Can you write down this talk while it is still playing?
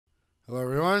Hello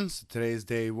everyone, so today is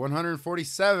day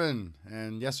 147,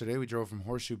 and yesterday we drove from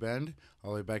Horseshoe Bend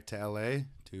all the way back to LA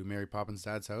to Mary Poppins'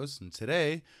 dad's house, and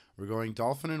today we're going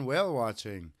dolphin and whale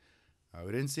watching.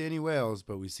 We didn't see any whales,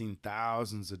 but we've seen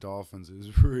thousands of dolphins. It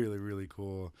was really, really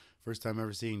cool. First time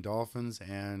ever seeing dolphins,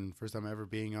 and first time ever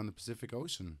being on the Pacific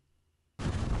Ocean. We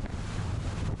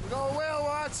go whale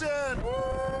watching! Woo!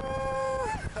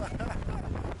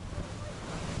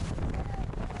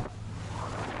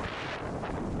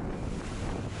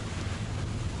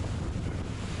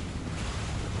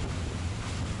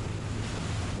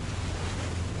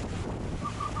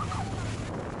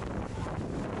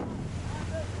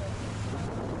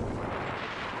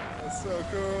 So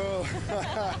cool.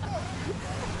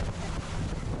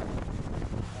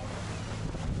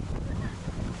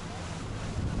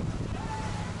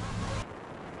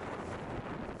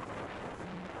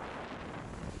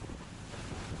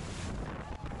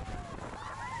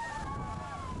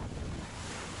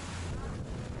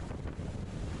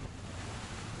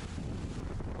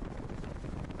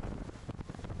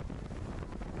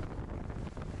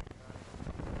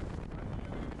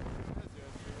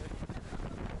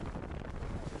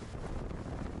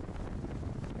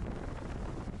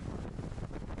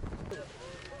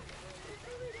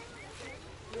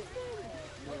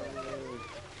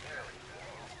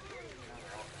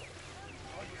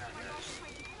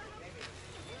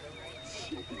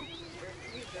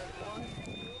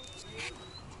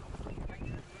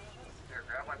 Here,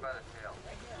 grab one by the tail.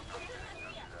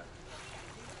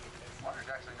 Water's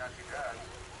actually not too bad.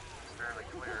 It's fairly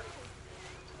clear.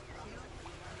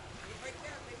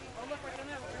 Nice.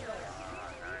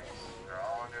 They're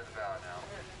all under the bow now.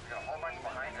 We got a whole bunch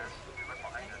behind us. If you look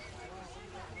behind us.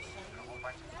 Got a whole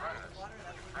bunch in front of us. Look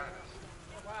in front of us.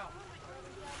 Wow.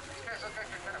 These guys look like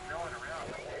they're kind of milling around.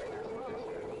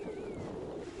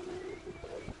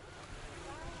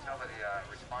 Tell by the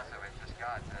response that we just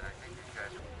got that I think these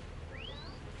guys are...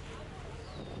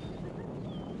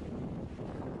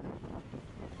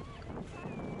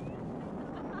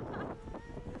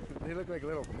 They look like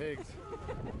little pigs.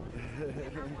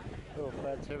 Little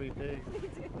fat, chubby pigs.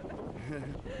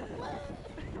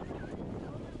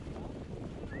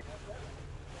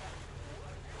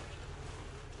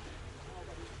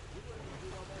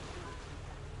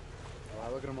 Wow,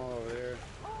 look at them all over there.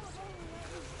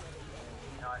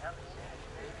 No, I haven't seen any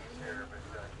babies here, but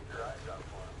keep your eyes out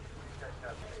for them. These guys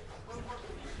have babies.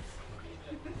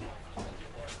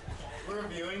 We're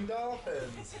viewing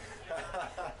dolphins.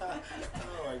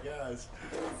 Oh my gosh.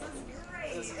 This is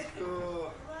great. This is cool.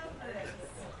 Love this.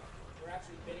 We're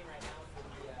actually bidding right now for the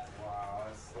Wow,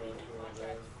 that's so cool, contract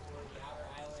man. for the outer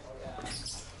island.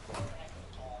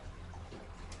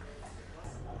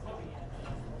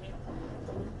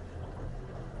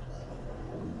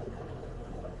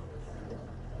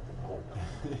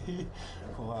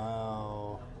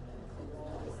 Wow.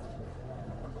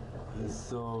 This is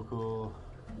so cool.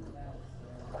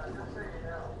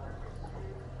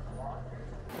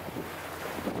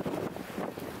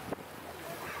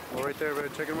 Oh, right there,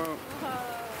 babe. Check him out.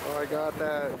 Oh, I got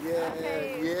that. Yeah,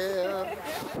 yeah.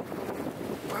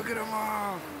 Look at them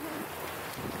all.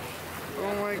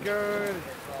 Oh my God.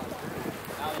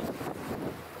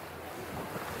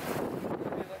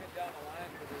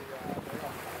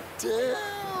 Damn.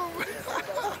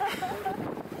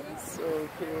 That's so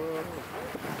cool.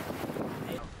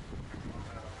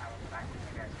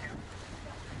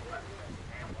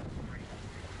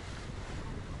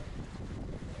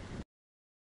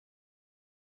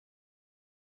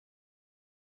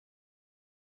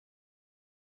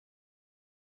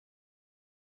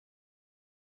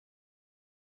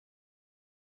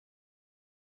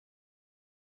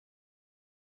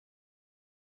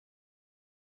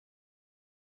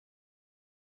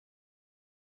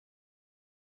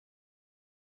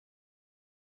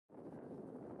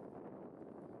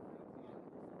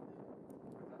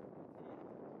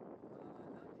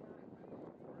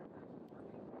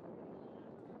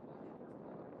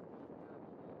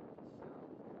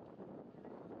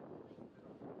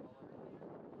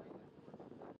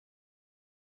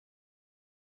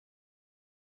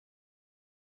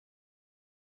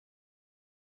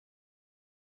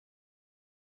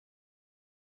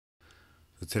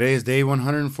 So today is day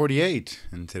 148,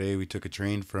 and today we took a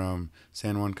train from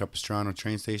San Juan Capistrano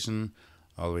train station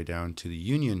all the way down to the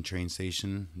Union train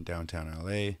station in downtown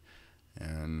LA,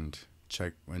 and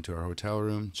went to our hotel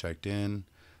room, checked in,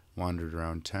 wandered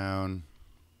around town,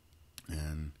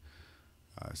 and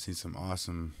seen some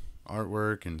awesome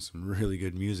artwork and some really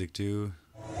good music too.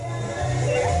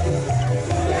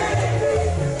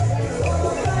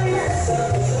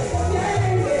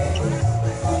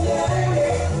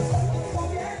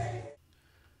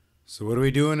 So what are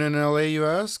we doing in LA, you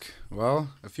ask? Well,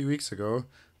 a few weeks ago,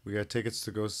 we got tickets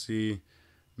to go see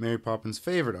Mary Poppins'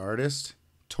 favorite artist,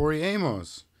 Tori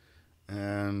Amos.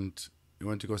 And we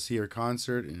went to go see her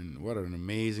concert, and what an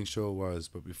amazing show it was.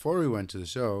 But before we went to the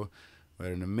show, we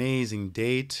had an amazing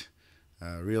date,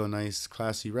 a real nice,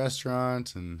 classy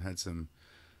restaurant, and had some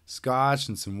scotch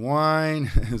and some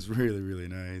wine. It was really, really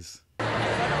nice.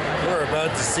 We're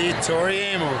about to see Tori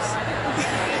Amos.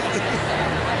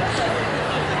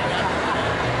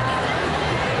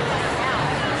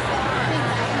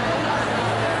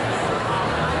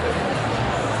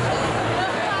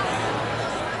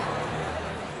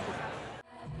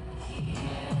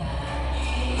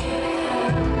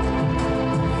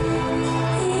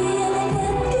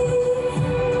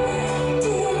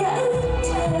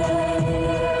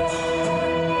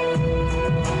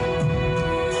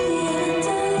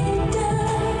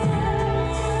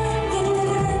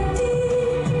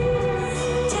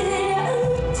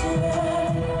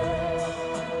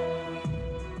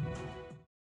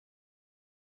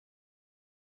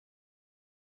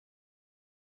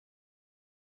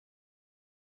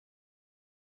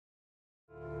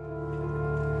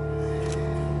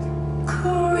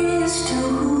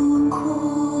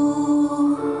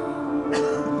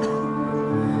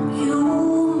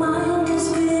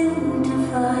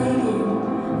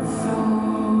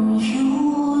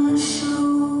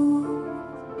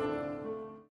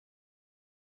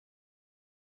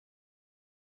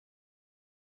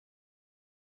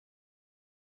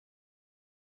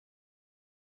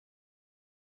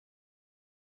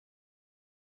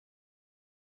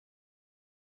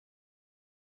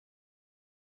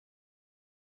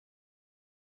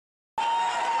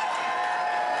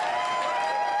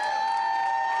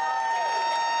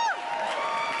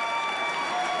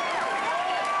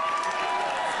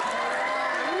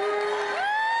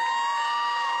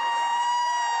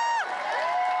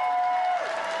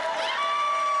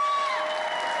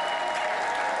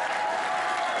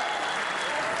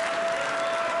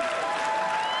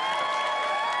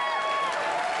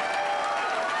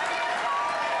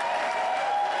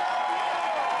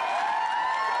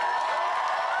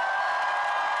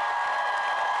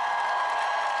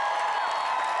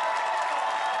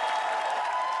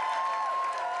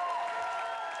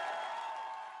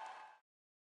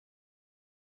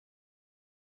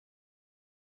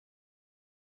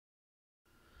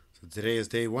 So today is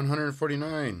day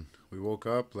 149. We woke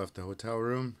up, left the hotel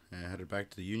room, and headed back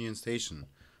to the Union Station.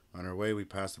 On our way, we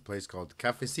passed a place called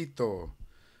Cafecito.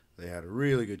 They had a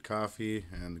really good coffee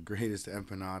and the greatest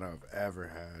empanada I've ever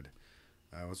had.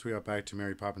 Once we got back to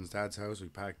Mary Poppins' dad's house, we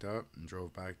packed up and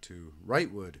drove back to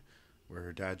Wrightwood, where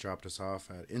her dad dropped us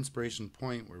off at Inspiration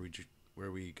Point,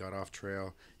 where we got off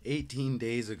trail 18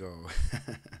 days ago.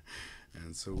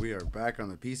 And so we are back on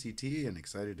the PCT and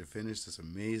excited to finish this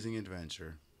amazing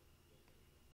adventure.